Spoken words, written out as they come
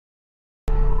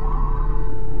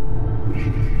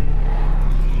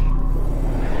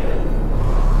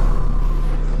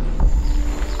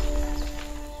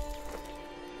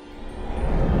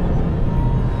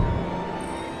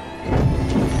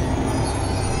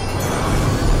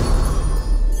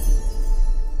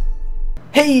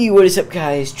Hey, what is up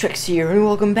guys, Trexcw here, and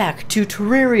welcome back to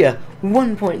Terraria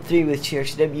 1.3 with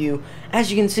Terraria.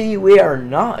 As you can see, we are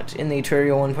not in the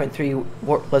Terraria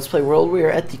 1.3 Let's Play world. We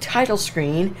are at the title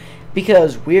screen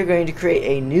because we are going to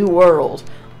create a new world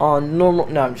on normal...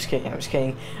 No, I'm just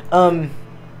kidding,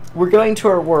 we're going to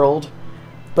our world,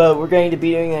 but we're going to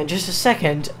be doing that in just a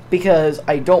second because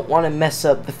I don't want to mess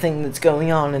up the thing that's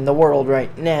going on in the world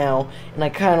right now, and I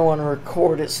kind of want to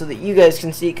record it so that you guys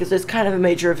can see because it's kind of a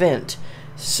major event.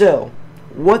 So,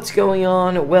 what's going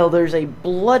on? Well, there's a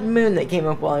blood moon that came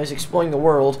up while I was exploring the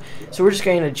world, so we're just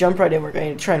going to jump right in. We're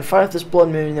going to try and fight off this blood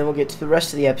moon, and then we'll get to the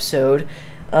rest of the episode.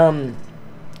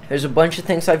 There's a bunch of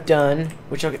things I've done,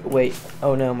 which I'll get... Wait,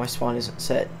 oh no, my spawn isn't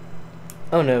set.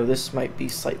 Oh no, this might be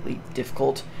slightly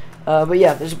difficult. But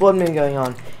yeah, there's a blood moon going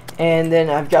on. And then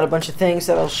I've got a bunch of things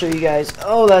that I'll show you guys.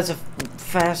 Oh, that's a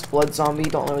fast blood zombie.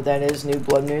 Don't know what that is. New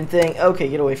blood moon thing. Okay,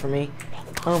 get away from me.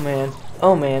 Oh man.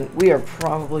 Oh man, we are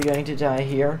probably going to die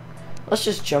here. Let's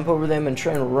just jump over them and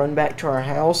try and run back to our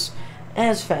house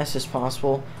as fast as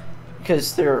possible.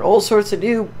 Because there are all sorts of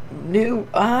there's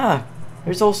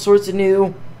all sorts of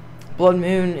new blood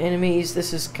moon enemies.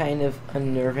 This is kind of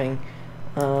unnerving.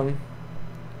 Dang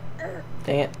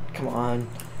it. Come on,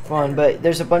 but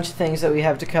there's a bunch of things that we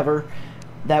have to cover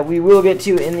that we will get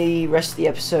to in the rest of the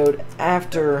episode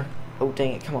after. Oh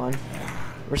dang it, come on.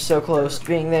 We're so close to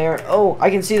being there. Oh, I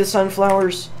can see the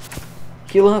sunflowers.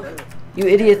 Heal up, you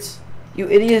idiots. You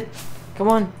idiot. Come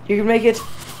on, you can make it.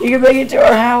 You can make it to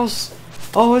our house.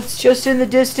 Oh, it's just in the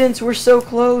distance. We're so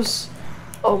close.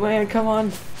 Oh man, come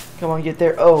on. Come on, get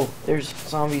there. Oh, there's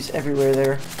zombies everywhere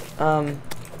there.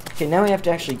 Okay, now we have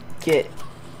to actually get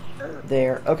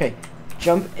there. Okay,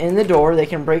 jump in the door. They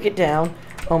can break it down.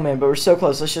 Oh man, but we're so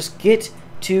close. Let's just get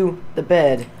to the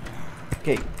bed.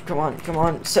 Okay, come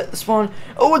on, set the spawn.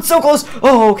 Oh, it's so close.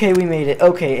 Oh, okay, we made it.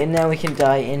 Okay, and now we can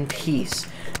die in peace.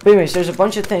 But anyways, there's a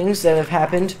bunch of things that have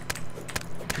happened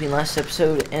between last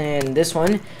episode and this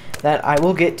one that I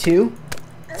will get to.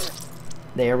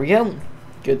 There we go.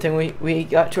 Good thing we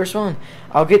got to our spawn.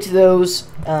 I'll get to those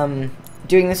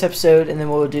during this episode, and then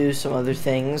we'll do some other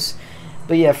things.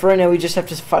 But yeah, for right now, we just have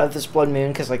to fight off this blood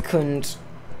moon because I couldn't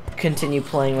continue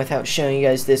playing without showing you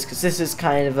guys this, because this is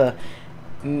kind of a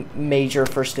major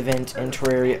first event in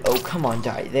Terraria. Oh, come on,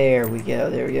 die. There we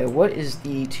go, there we go. What is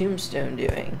the tombstone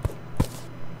doing?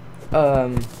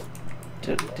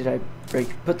 Did I break?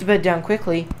 Put the bed down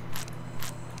quickly.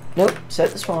 Nope, set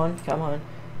the spawn. Come on.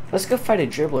 Let's go fight a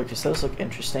dribbler, because those look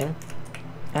interesting.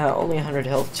 Only 100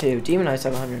 health, too. Demonites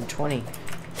have 120.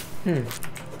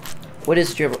 What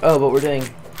is dribbler? Oh, but we're doing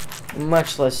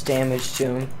much less damage to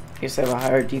him. I guess they have a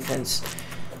higher defense.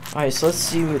 Alright, so let's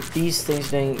see what these things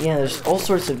are doing. Yeah, there's all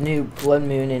sorts of new blood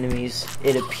moon enemies,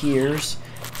 it appears.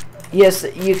 Yes,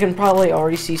 you can probably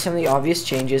already see some of the obvious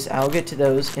changes. I'll get to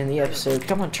those in the episode.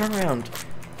 Come on, turn around.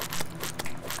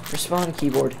 Respawn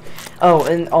keyboard. Oh,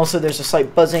 and also there's a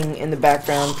slight buzzing in the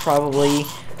background, probably.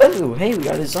 Oh, hey, we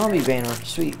got a zombie banner.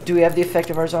 Sweet. Do we have the effect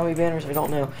of our zombie banners? I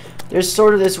don't know. There's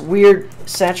sort of this weird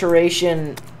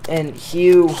saturation and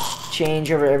hue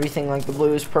change over everything, like the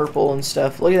blue is purple and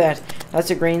stuff. Look at that.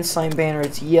 That's a green slime banner.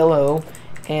 It's yellow.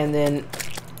 And then,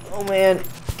 oh man,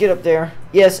 get up there.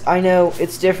 Yes, I know,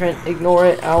 it's different. Ignore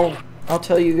it. I'll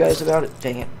tell you guys about it.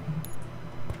 Dang it.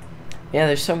 Yeah,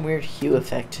 there's some weird hue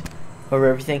effect over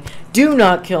everything. Do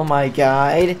not kill my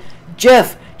guide.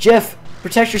 Jeff,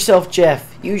 protect yourself,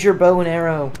 Jeff. Use your bow and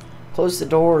arrow. Close the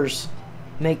doors.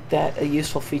 Make that a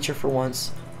useful feature for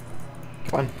once.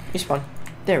 Come on, respawn.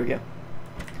 There we go.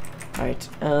 Alright,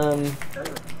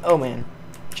 oh man.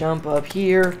 Jump up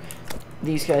here.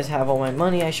 These guys have all my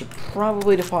money. I should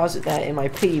probably deposit that in my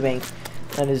piggy bank.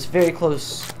 That is very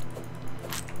close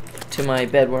to my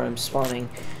bed where I'm spawning.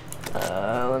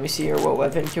 Let me see here. What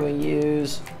weapon can we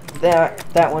use?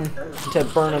 That one to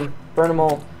burn them. Burn them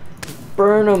all.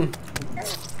 Burn them.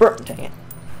 Dang it.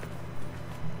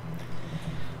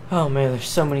 Oh man, there's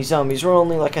so many zombies. We're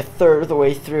only like a third of the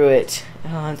way through it.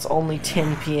 It's only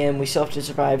 10 p.m. We still have to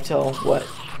survive till, what,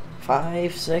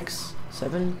 5, 6,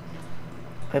 7?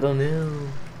 I don't know.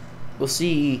 We'll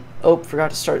see. Oh,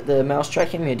 forgot to start the mouse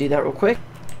tracking. I'm going to do that real quick.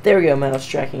 There we go, mouse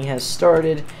tracking has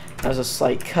started. That was a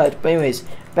slight cut. But anyways,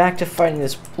 back to fighting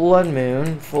this blood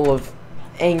moon full of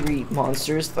angry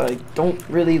monsters that I don't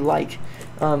really like.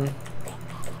 Alright,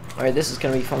 this is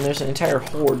going to be fun. There's an entire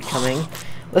horde coming.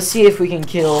 Let's see if we can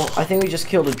kill... I think we just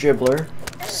killed a dribbler.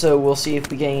 So we'll see if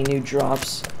we get any new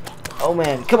drops. Oh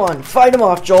man, come on. Fight him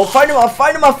off, Joel. Fight him off,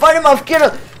 fight him off, fight him off. Get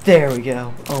him. There we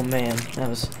go. Oh man, that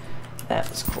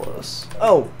was close.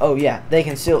 Oh yeah, they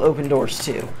can still open doors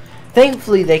too.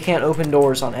 Thankfully, they can't open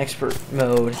doors on expert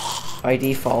mode by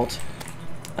default.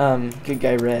 good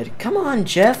guy Red. Come on,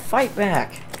 Jeff, fight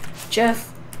back.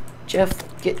 Jeff,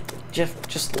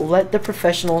 just let the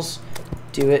professionals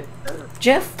do it.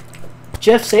 Jeff,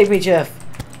 save me, Jeff.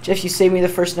 Jeff, you saved me the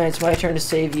first night. It's my turn to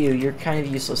save you. You're kind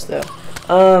of useless, though.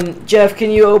 Jeff,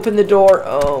 can you open the door?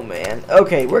 Oh, man.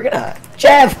 Okay, we're gonna...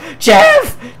 Jeff,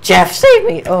 save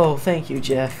me. Oh, thank you,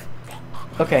 Jeff.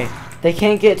 Okay, they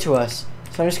can't get to us.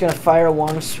 So I'm just gonna fire a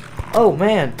wand of... Oh,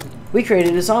 man. We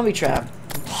created a zombie trap.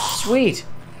 Sweet.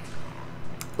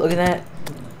 Look at that.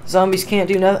 Zombies can't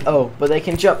do nothing. Oh, but they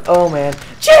can jump. Oh, man.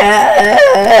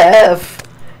 Jeff!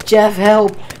 Jeff,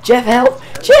 help! Jeff, help!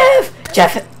 Jeff!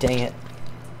 Dang it.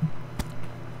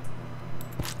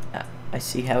 I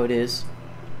see how it is.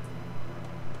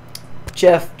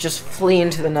 Jeff, just flee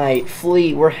into the night.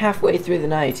 Flee. We're halfway through the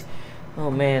night.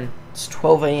 Oh, man. It's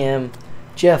 12 a.m.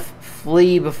 Jeff,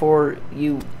 flee before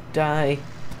you die.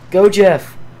 Go,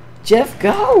 Jeff. Jeff,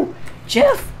 go!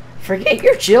 Jeff, forget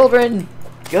your children.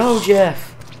 Go,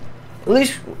 Jeff. At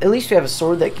least we have a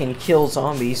sword that can kill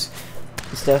zombies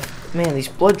and stuff. Man, these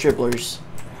blood dribblers,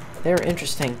 they're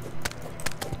interesting.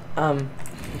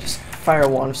 Just fire a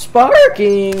wand of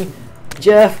sparking.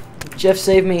 Jeff,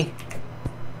 save me.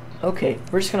 Okay,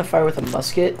 we're just gonna fire with a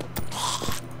musket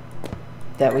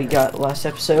that we got last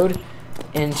episode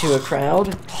into a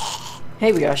crowd.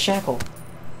 Hey, we got a shackle.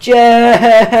 Jeff,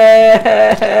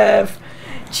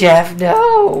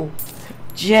 no.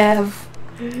 Jeff.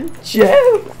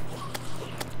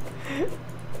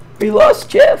 We lost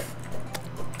Jeff.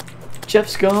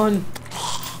 Jeff's gone.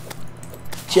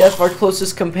 Jeff, our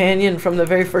closest companion from the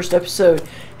very first episode,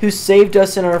 who saved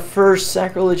us in our first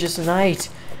sacrilegious night.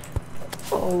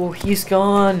 Oh, he's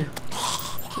gone.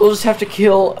 We'll just have to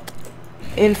kill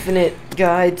infinite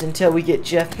guides until we get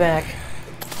Jeff back.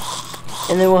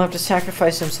 And then we'll have to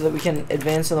sacrifice him so that we can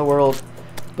advance in the world.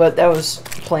 But that was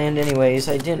planned anyways.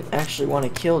 I didn't actually want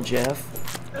to kill Jeff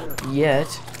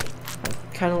yet. I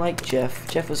kind of like Jeff.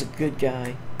 Jeff was a good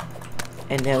guy.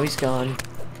 And now he's gone.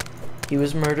 He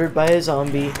was murdered by a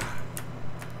zombie.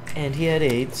 And he had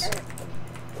AIDS.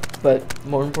 But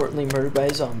more importantly, murdered by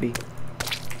a zombie.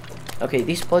 Okay,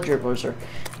 these blood dribblers are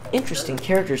interesting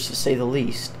characters to say the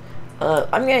least.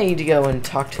 I'm gonna need to go and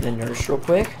talk to the nurse real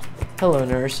quick. Hello,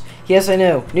 nurse. Yes, I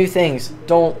know. New things.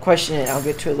 Don't question it. I'll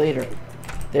get to it later.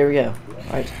 There we go.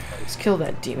 Alright, let's kill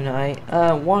that demon eye.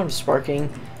 Wand of sparking.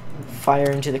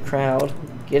 Fire into the crowd.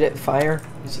 Get it? Fire?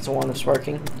 Because it's a wand of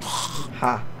sparking.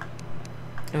 Ha.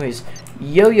 Anyways,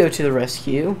 yo-yo to the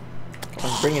rescue.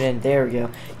 Come on, bring it in. There we go.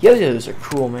 Yo-yos are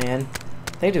cool, man.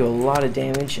 They do a lot of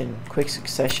damage in quick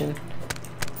succession.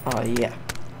 Oh, yeah.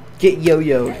 Get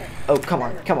yo-yoed. Oh, come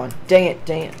on. Dang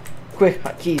it. Quick,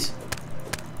 hotkeys.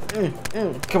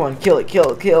 Come on, kill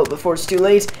it before it's too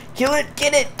late. Kill it,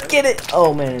 get it.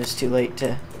 Oh, man, it's too late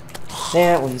to...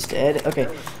 That one's dead. Okay,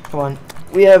 come on.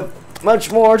 We have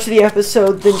much more to the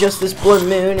episode than just this blood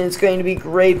moon. It's going to be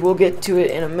great. We'll get to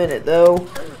it in a minute, though,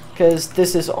 because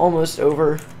this is almost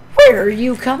over. Where are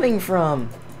you coming from?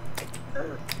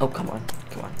 Oh, come on.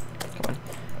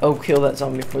 Oh, kill that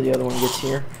zombie before the other one gets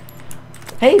here.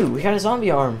 Hey, we got a zombie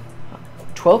arm.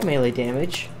 12 melee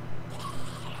damage.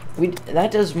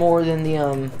 That does more than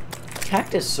the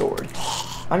cactus sword.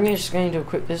 I'm just going to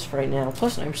equip this right now.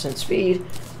 Plus 9% speed.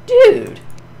 Dude!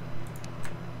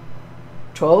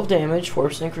 12 damage,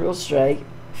 4% critical strike,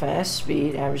 fast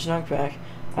speed, average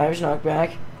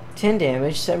knockback, 10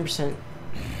 damage, 7%.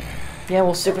 Yeah,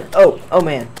 we'll stick with... Oh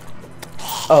man.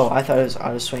 Oh, I thought it was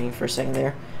auto swinging for a second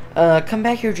there. Come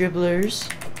back here, dribblers.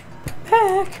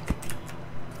 Come back.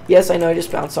 Yes, I know I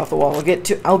just bounced off the wall.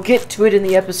 I'll get to it in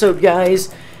the episode,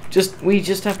 guys. We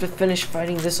just have to finish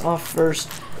fighting this off first.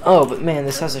 Oh, but man,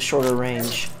 this has a shorter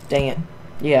range. Dang it.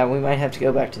 Yeah, we might have to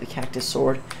go back to the cactus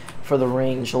sword for the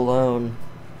range alone.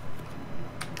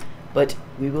 But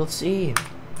we will see.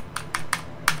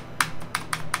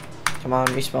 Come on,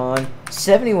 respawn.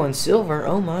 71 silver.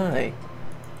 Oh my.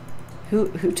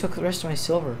 Who took the rest of my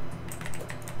silver?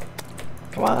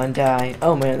 Come on, die.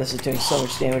 Oh man, this is doing so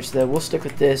much damage though. We'll stick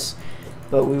with this,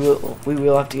 but we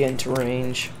will have to get into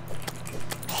range.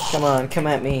 Come on, come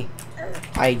at me.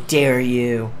 I dare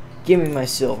you. Give me my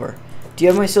silver. Do you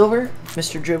have my silver,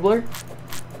 Mr. Dribbler?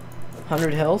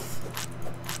 100 health.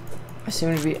 I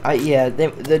seem to be... yeah,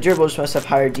 the dribblers must have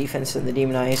higher defense than the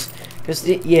demon eyes. Because,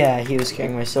 yeah, he was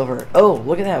carrying my silver. Oh,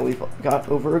 look at that. We've got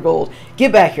over a gold.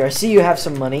 Get back here. I see you have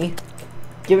some money.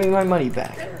 Give me my money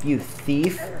back, you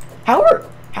thief. How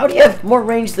do you have more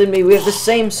range than me? We have the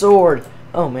same sword.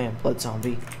 Oh, man. Blood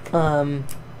zombie. Okay.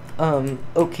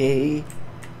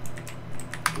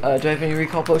 Do I have any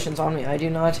recall potions on me? I do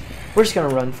not. We're just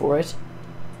gonna run for it.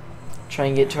 Try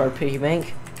and get to our piggy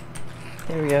bank.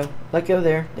 There we go. Let go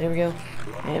there. There we go.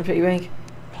 And piggy bank.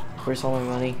 Where's all my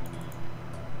money?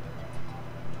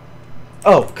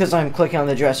 Oh, because I'm clicking on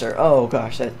the dresser. Oh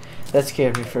gosh, that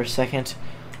scared me for a second.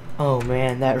 Oh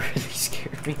man, that really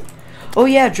scared me. Oh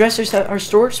yeah, dressers are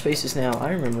storage spaces now.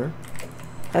 I remember.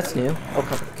 That's new.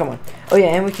 Oh, come on. Oh yeah,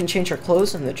 and we can change our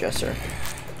clothes in the dresser.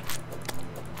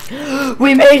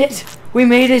 We made it! We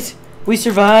made it! We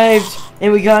survived!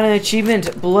 And we got an achievement,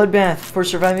 Bloodbath, for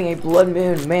surviving a blood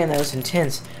moon. Man, that was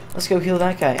intense. Let's go heal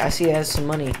that guy. I see he has some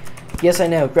money. Yes, I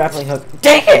know. Grappling hook.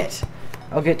 Dang it!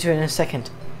 I'll get to it in a second.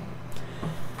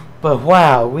 But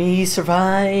wow, we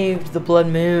survived the blood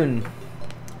moon.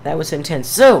 That was intense.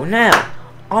 So, now,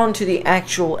 on to the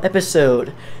actual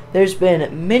episode. There's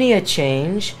been many a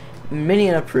change, many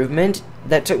an improvement.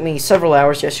 That took me several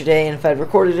hours yesterday, and if I'd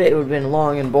recorded it, it would have been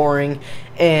long and boring,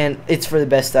 and it's for the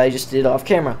best that I just did off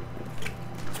camera.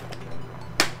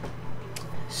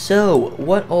 So,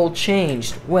 what all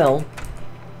changed? Well,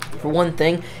 for one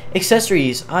thing,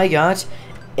 accessories. I got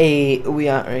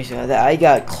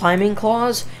climbing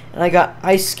claws, and I got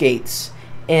ice skates,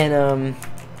 and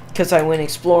because I went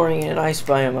exploring in an ice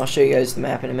biome. I'll show you guys the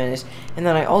map in a minute. And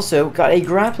then I also got a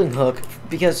grappling hook,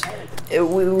 because we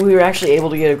were actually able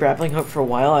to get a grappling hook for a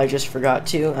while. I just forgot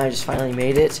to. I just finally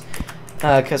made it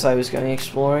because I was going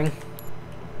exploring.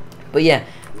 But yeah,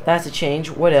 that's a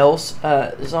change. What else?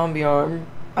 Zombie arm.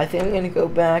 I think I'm going to go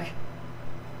back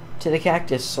to the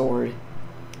cactus sword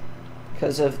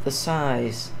because of the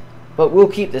size. But we'll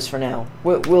keep this for now.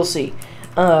 We'll see.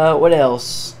 What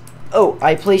else? Oh,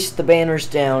 I placed the banners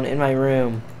down in my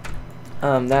room.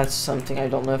 That's something I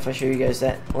don't know if I showed you guys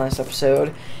that last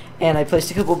episode. And I placed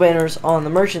a couple banners on the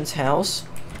merchant's house.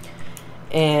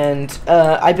 And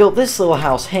I built this little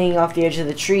house hanging off the edge of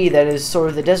the tree that is sort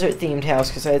of the desert-themed house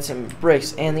because I had some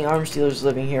bricks. And the arms dealer's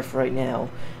living here for right now.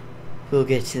 We'll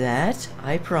get to that,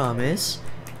 I promise.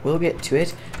 We'll get to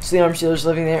it. So the arms dealer's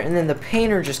living there. And then the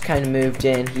painter just kind of moved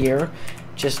in here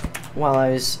just while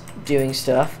I was doing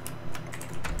stuff.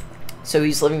 So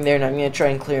he's living there, and I'm going to try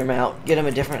and clear him out, get him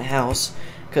a different house,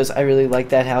 because I really like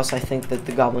that house. I think that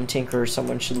the Goblin Tinker or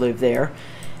someone should live there.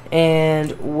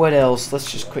 And what else?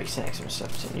 Let's just quick snag some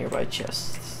stuff to nearby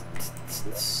chests.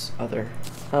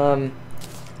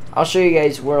 I'll show you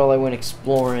guys where all I went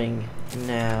exploring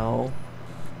now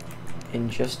in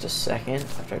just a second,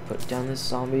 after I put down this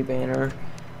zombie banner.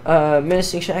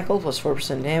 Menacing Shackle, plus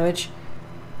 4% damage.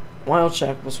 Wild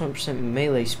Shackle, plus 1%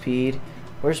 melee speed.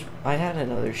 I had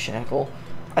another shackle.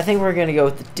 I think we're gonna go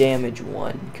with the damage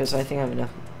one because I think I have enough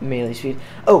melee speed.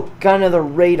 Oh, got another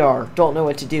radar. Don't know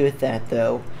what to do with that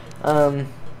though.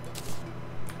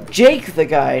 Jake the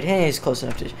guide. Hey, he's close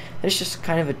enough to. There's just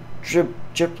kind of a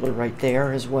drippler right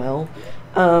there as well.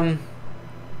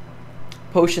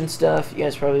 Potion stuff. You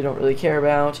guys probably don't really care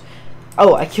about.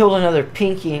 Oh, I killed another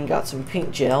pinky and got some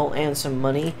pink gel and some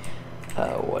money.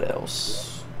 What else?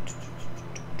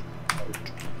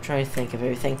 Trying to think of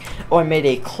everything. Oh, I made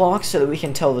a clock so that we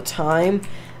can tell the time.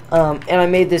 And I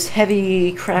made this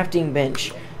heavy crafting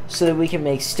bench so that we can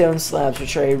make stone slabs,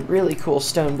 which are a really cool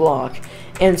stone block.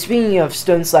 And speaking of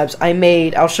stone slabs,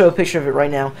 I'll show a picture of it right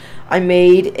now. I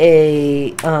made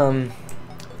a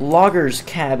logger's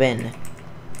cabin.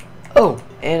 Oh,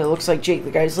 and it looks like Jake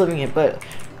the guy's living in it, but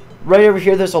right over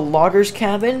here there's a logger's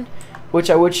cabin, which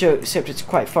I would show, except it's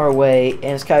quite far away, and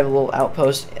it's kind of a little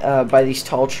outpost by these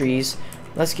tall trees.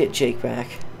 Let's get Jake back.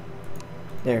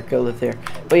 There, go live there.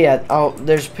 But yeah,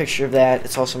 there's a picture of that.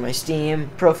 It's also my Steam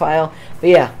profile. But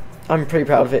yeah, I'm pretty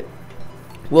proud of it.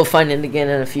 We'll find it again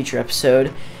in a future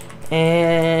episode.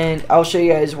 And I'll show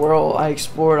you guys where all I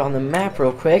explored on the map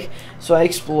real quick. So I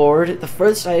explored, the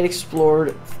furthest I had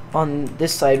explored on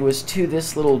this side was to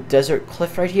this little desert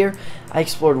cliff right here. I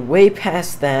explored way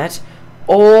past that,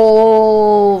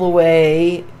 all the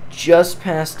way just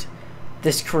past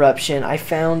this corruption. I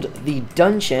found the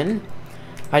dungeon.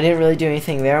 I didn't really do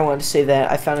anything there. I wanted to say that.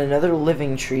 I found another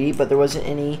living tree, but there wasn't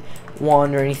any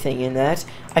wand or anything in that.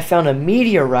 I found a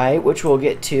meteorite, which we'll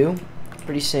get to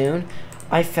pretty soon.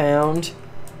 I found,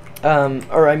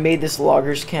 I made this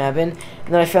logger's cabin,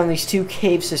 and then I found these two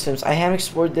cave systems. I haven't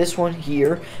explored this one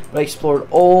here, but I explored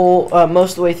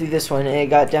most of the way through this one, and it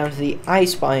got down to the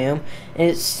ice biome, and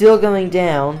it's still going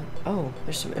down. Oh,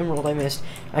 there's some emerald I missed.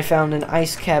 I found an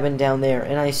ice cabin down there,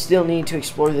 and I still need to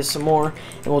explore this some more,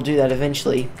 and we'll do that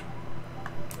eventually.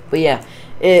 But yeah,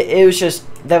 it was just,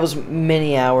 that was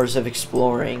many hours of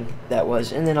exploring, that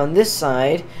was. And then on this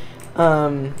side,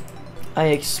 I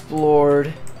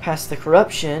explored past the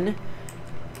corruption,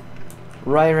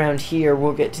 right around here.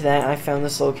 We'll get to that. I found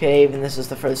this little cave, and this is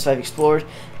the furthest I've explored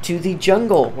to the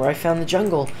jungle, where I found the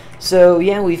jungle. So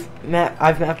yeah,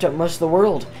 I've mapped out most of the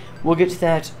world. We'll get to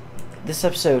that this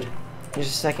episode in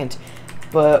just a second.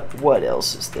 But what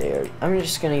else is there? I'm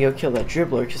just gonna go kill that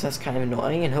dribbler because that's kind of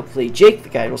annoying, and hopefully Jake the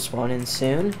guide will spawn in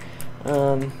soon.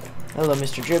 Hello,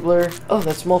 Mr. Dribbler. Oh,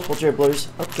 that's multiple dribblers.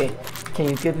 Okay, can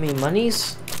you give me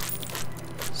monies?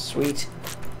 Sweet.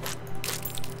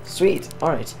 Sweet. All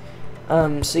right.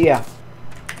 So yeah,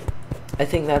 I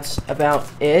think that's about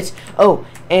it. Oh,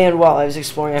 and while I was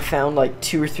exploring, I found like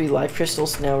 2 or 3 life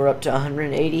crystals. Now we're up to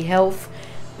 180 health.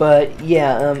 But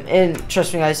yeah, and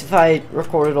trust me, guys, if I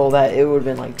recorded all that, it would have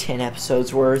been like 10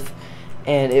 episodes worth,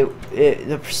 and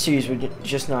the series would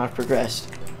just not have progressed.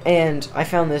 And I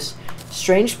found this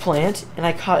strange plant, and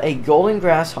I caught a golden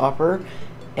grasshopper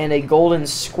and a golden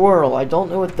squirrel. I don't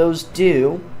know what those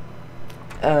do.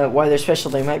 Why they're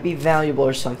special. They might be valuable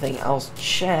or something. I'll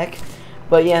check.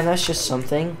 But yeah, that's just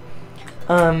something.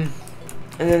 And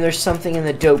then there's something in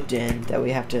the dope den that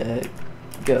we have to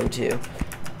go to.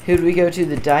 Who do we go to?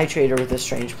 The dye trader with the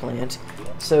strange plant.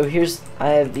 So I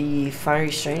have the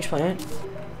fiery strange plant.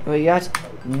 We got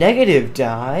negative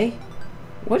dye.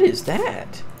 What is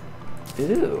that?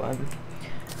 Ooh,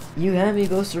 you have me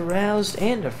both aroused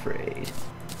and afraid.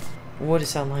 What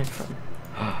is that line from?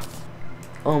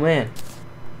 Oh man.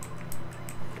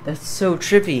 That's so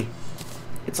trippy.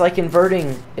 It's like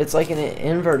inverting. It's like an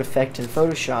invert effect in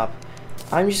Photoshop.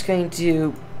 I'm just going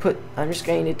to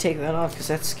take that off because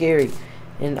that's scary,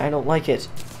 and I don't like it.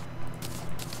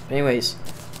 Anyways,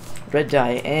 red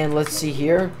dye, and let's see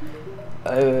here.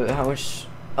 How much?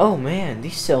 Oh man,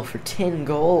 these sell for 10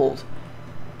 gold.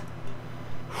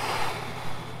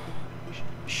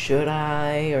 Should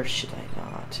I or should I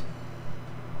not?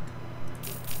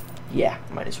 Yeah,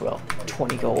 might as well.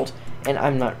 20 gold. And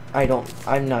I'm not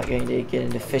going to get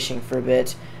into fishing for a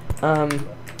bit.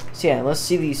 So yeah, let's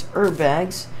see these herb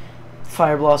bags.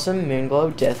 Fire Blossom,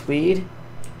 Moonglow, Deathweed,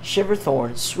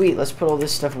 Shiverthorn. Sweet, let's put all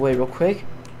this stuff away real quick.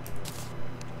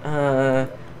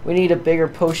 We need a bigger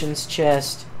potions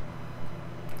chest,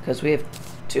 because we have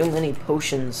too many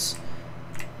potions.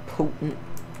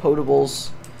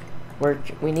 Potables.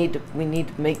 We need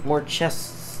to make more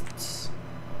chests.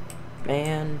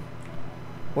 Man.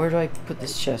 Where do I put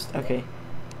this chest? Okay.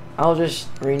 I'll just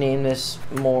rename this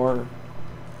more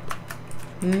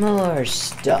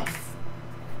stuff.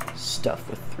 Stuff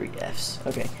with 3 F's.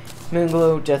 Okay.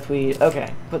 Moonglow, Deathweed.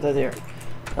 Okay, put that there.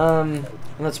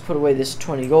 Let's put away this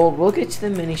 20 gold. We'll get to the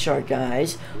mini shark,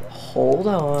 guys. Hold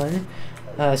on.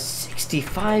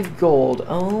 65 gold.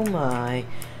 Oh my.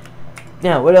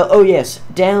 Now, what else? Oh yes,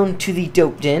 down to the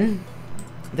dope den.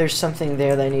 There's something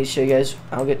there that I need to show you guys.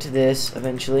 I'll get to this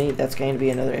eventually. That's going to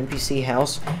be another NPC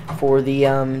house for the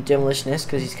demolitionist,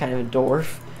 because he's kind of a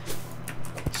dwarf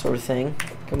sort of thing.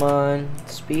 Come on,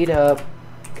 speed up.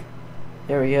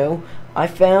 There we go. I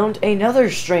found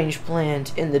another strange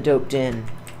plant in the dope den.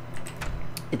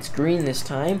 It's green this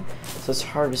time, so let's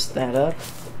harvest that up.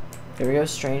 There we go,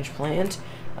 strange plant.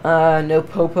 No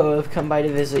Popo have come by to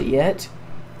visit yet.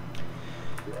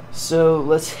 So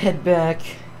let's head back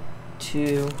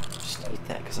to, just eat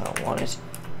that because I don't want it.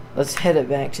 Let's head it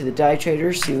back to the dye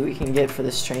trader, see what we can get for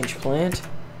this strange plant.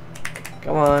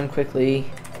 Come on, quickly.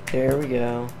 There we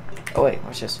go. Oh wait,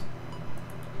 watch this.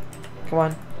 Come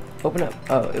on, open up.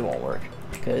 Oh, it won't work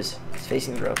because it's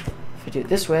facing the road. If I do it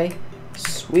this way,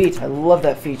 sweet. I love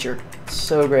that feature. It's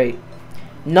so great.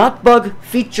 Not bug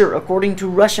feature according to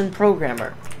Russian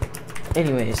programmer.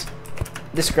 Anyways,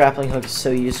 this grappling hook is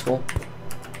so useful.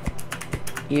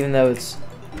 Even though it's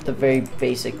the very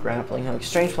basic grappling hook.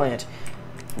 Strange plant.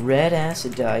 Red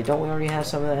acid dye. Don't we already have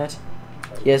some of that?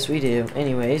 Yes, we do.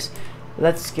 Anyways,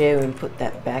 let's go and put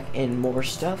that back in more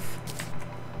stuff.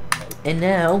 And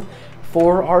now,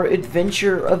 for our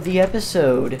adventure of the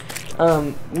episode.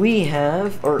 We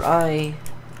have, or I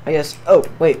guess, oh,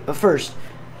 wait,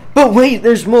 but wait,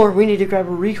 there's more. We need to grab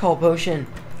a recall potion.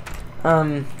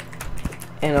 And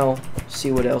I'll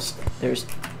see what else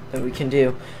that we can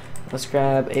do. Let's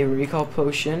grab a recall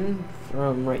potion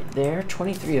from right there,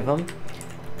 23 of them,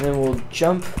 and then we'll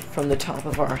jump from the top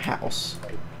of our house.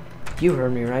 You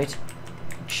heard me right.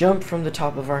 Jump from the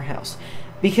top of our house.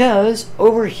 Because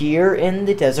over here in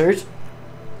the desert,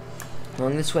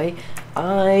 along this way,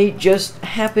 I just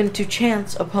happened to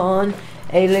chance upon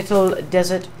a little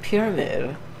desert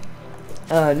pyramid.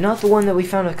 Not the one that we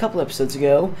found a couple episodes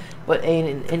ago, but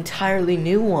an entirely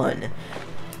new one.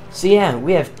 So yeah,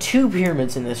 we have 2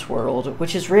 pyramids in this world,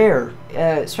 which is rare,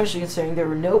 especially considering there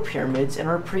were no pyramids in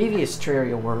our previous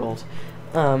Terraria world.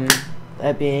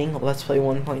 That being Let's Play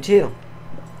 1.2.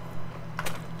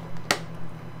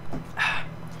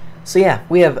 So yeah,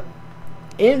 we have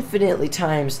infinitely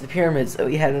times the pyramids that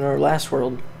we had in our last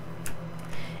world,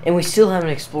 and we still haven't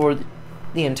explored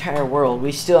the entire world.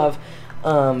 We still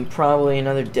have probably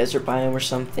another desert biome or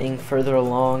something further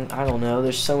along. I don't know.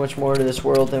 There's so much more to this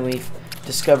world than we've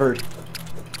discovered.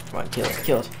 Come on, kill it,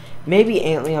 kill it. Maybe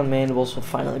Antlion mandibles will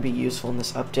finally be useful in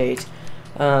this update.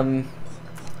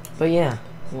 But yeah,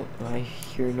 I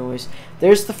hear a noise.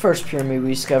 There's the first pyramid we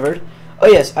discovered. Oh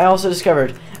yes, I also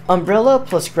discovered umbrella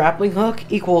plus grappling hook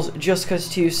equals Just Cause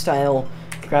 2 style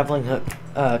grappling hook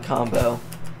combo.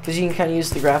 Because you can kind of use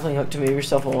the grappling hook to move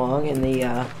yourself along and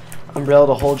the umbrella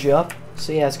to hold you up.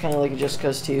 So yeah, it's kind of like a Just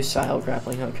Cause 2 style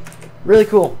grappling hook. Really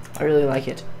cool. I really like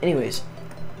it. Anyways,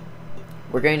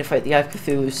 we're going to fight the Eye of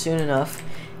Cthulhu soon enough,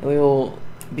 and we will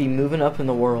be moving up in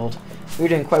the world. We're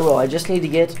doing quite well. I just need to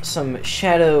get some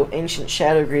ancient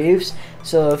shadow greaves,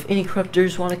 so if any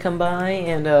corruptors want to come by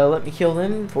and let me kill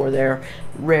them for their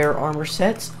rare armor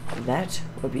sets, that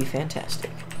would be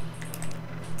fantastic.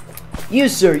 You,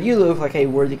 sir, you look like a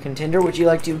worthy contender. Would you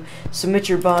like to submit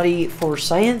your body for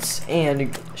science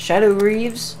and shadow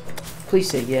greaves? Please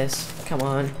say yes. Come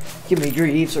on. Give me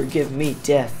greaves or give me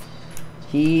death.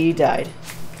 He died.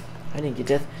 I didn't get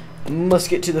death.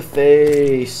 Musket to the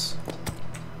face.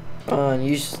 Come on,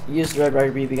 use the Red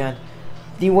Rider BB gun.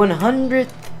 The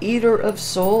 100th Eater of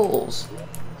Souls.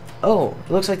 Oh,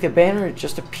 it looks like the banner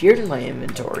just appeared in my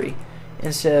inventory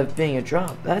instead of being a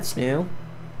drop. That's new.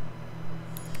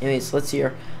 Anyways, let's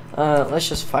hear. Let's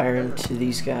just fire into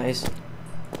these guys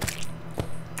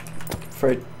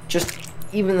for just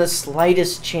even the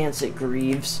slightest chance at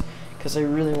greaves, because I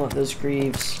really want those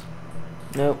greaves.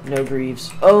 Nope, no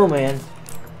greaves. Oh man,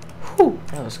 whew,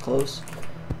 that was close.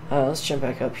 Let's jump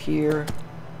back up here.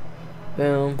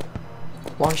 Boom.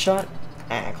 Long shot.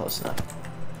 Ah, close enough.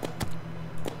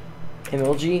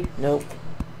 MLG. Nope.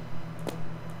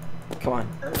 Come on.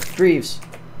 Greaves.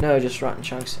 No, just rotten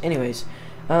chunks. Anyways.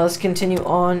 Let's continue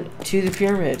on to the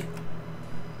pyramid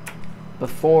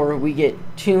before we get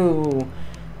too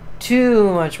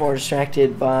much more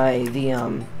distracted by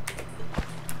the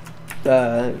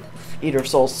Eater of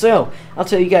Souls. So, I'll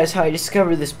tell you guys how I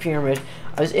discovered this pyramid.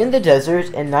 I was in the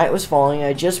desert and night was falling.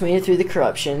 I just made it through the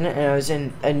corruption and I was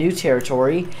in a new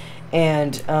territory,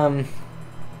 and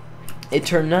it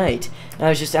turned night. And I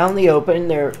was just out in the open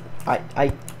there.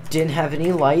 I didn't have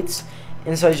any lights.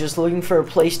 And so I was just looking for a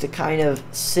place to kind of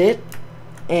sit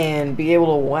and be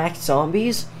able to whack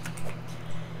zombies.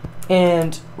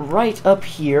 And right up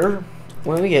here,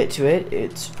 when we get to it,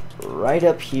 it's right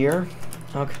up here.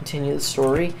 I'll continue the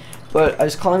story. But I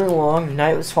was climbing along,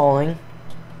 night was falling,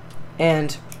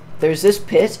 and there's this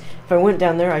pit. If I went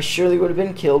down there, I surely would have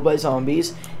been killed by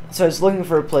zombies. So I was looking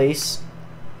for a place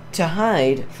to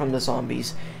hide from the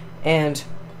zombies. And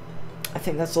I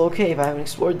think that's a little cave. I haven't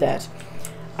explored that.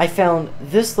 I found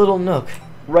this little nook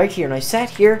right here, and I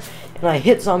sat here and I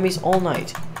hit zombies all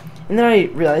night. And then I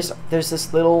realized there's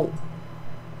this little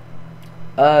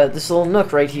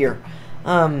nook right here.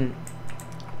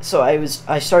 So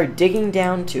I started digging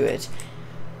down to it,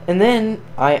 and then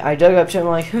I dug up to it and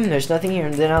I'm like, there's nothing here.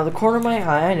 And then out of the corner of my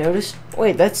eye I noticed,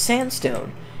 wait, that's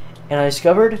sandstone, and I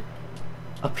discovered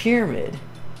a pyramid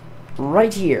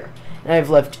right here. And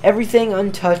I've left everything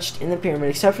untouched in the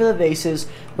pyramid except for the vases,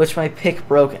 which my pick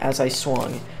broke as I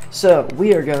swung. So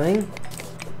we are going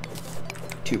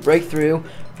to break through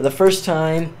for the first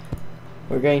time.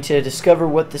 We're going to discover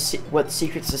what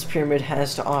secrets this pyramid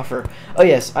has to offer. Oh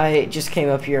yes, I just came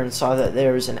up here and saw that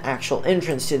there is an actual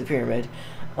entrance to the pyramid.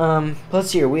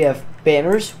 Let's see here. We have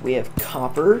banners, we have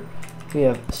copper, we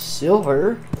have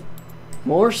silver,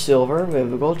 more silver, we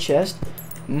have a gold chest,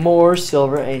 more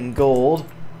silver and gold.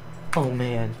 Oh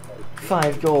man,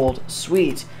 5 gold,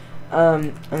 sweet.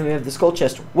 And then we have this gold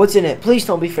chest. What's in it? Please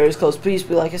don't be Pharaoh's clothes. Please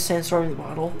be like a sandstorm in the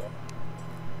bottle.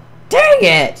 Dang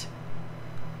it!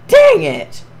 Dang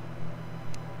it!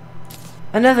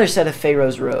 Another set of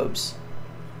Pharaoh's robes.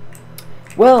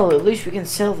 Well, at least we can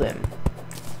sell them.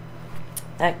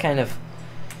 That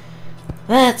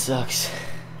sucks.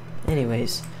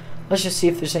 Anyways, let's just see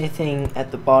if there's anything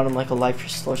at the bottom, like a life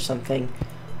crystal or something.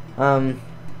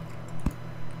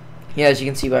 Yeah, as you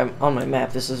can see on my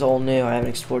map, this is all new. I haven't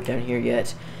explored down here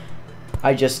yet.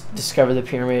 I just discovered the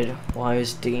pyramid while I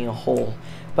was digging a hole.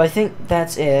 But I think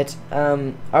that's it.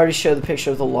 I already showed the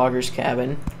picture of the logger's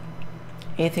cabin.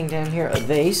 Anything down here? A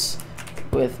vase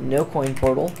with no coin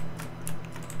portal.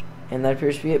 And that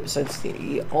appears to be it besides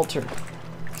the altar.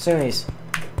 So anyways,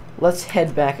 let's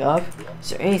head back up. Is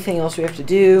there anything else we have to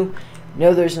do?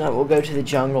 No, there's not. We'll go to the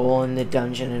jungle and the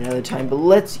dungeon another time. But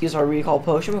let's use our recall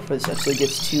potion before this episode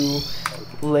gets too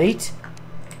late.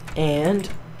 And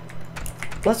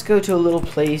let's go to a little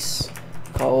place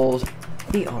called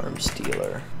the Arms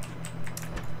Dealer.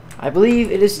 I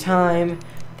believe it is time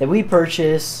that we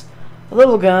purchase a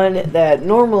little gun that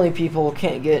normally people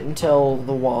can't get until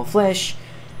the Wall of Flesh,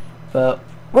 but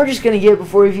we're just gonna get it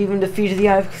before we've even defeated the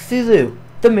Eye of Cthulhu,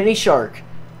 the Mini Shark.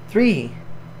 3,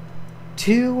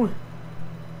 2,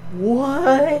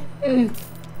 1.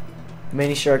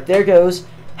 Mini Shark, there goes.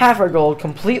 Half our gold,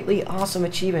 completely awesome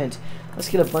achievement. Let's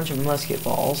get a bunch of musket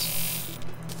balls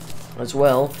as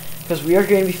well, because we are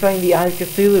going to be fighting the Eye of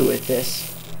Cthulhu with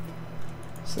this.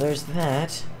 So there's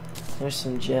that. There's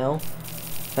some gel.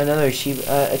 Another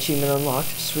achievement unlocked.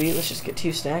 Sweet, let's just get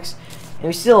 2 stacks. And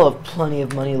we still have plenty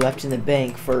of money left in the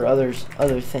bank for other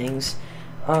things.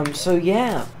 So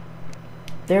yeah.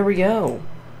 There we go.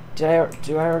 Do I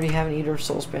already have an Eater of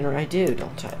Soul Spinner? I do,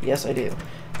 don't I? Yes, I do.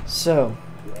 So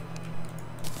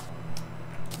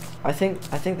I think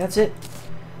that's it.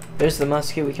 There's the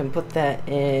musket. We can put that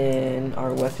in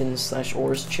our weapons /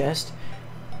 ores chest.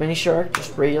 Mini Shark,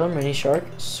 just regular Mini Shark.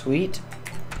 Sweet.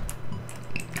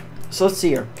 So let's see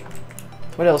here.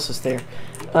 What else is there?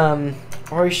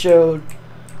 Already showed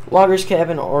Logger's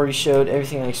Cabin. Already showed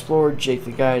everything I explored. Jake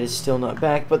the Guide is still not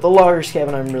back, but the Logger's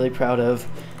Cabin I'm really proud of.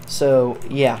 So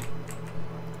yeah,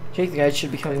 Jake the Guide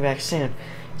should be coming back soon.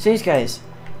 So anyways, guys,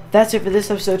 that's it for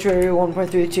this episode of Terraria 1.3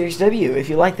 Trexcw. If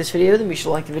you like this video, then be sure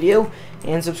to like the video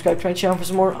and subscribe to my channel for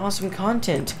some more awesome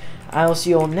content. I'll see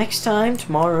you all next time.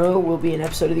 Tomorrow will be an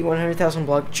episode of the 100,000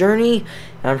 block journey,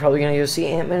 and I'm probably going to go see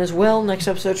Ant-Man as well. Next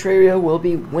episode of Terraria will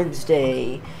be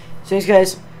Wednesday. So anyways,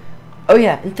 guys, oh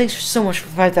yeah, and thanks so much for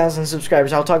 5,000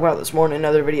 subscribers. I'll talk about this more in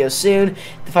another video soon.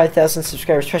 The 5,000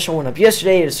 subscriber special went up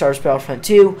yesterday to Star Wars Battlefront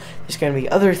 2. There's going to be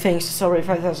other things to celebrate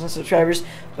 5,000 subscribers,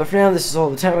 but for now, this is all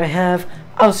the time I have.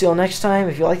 I'll see you all next time.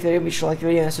 If you like the video, be sure to like the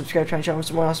video and subscribe to my channel for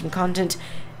some more awesome content,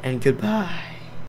 and goodbye.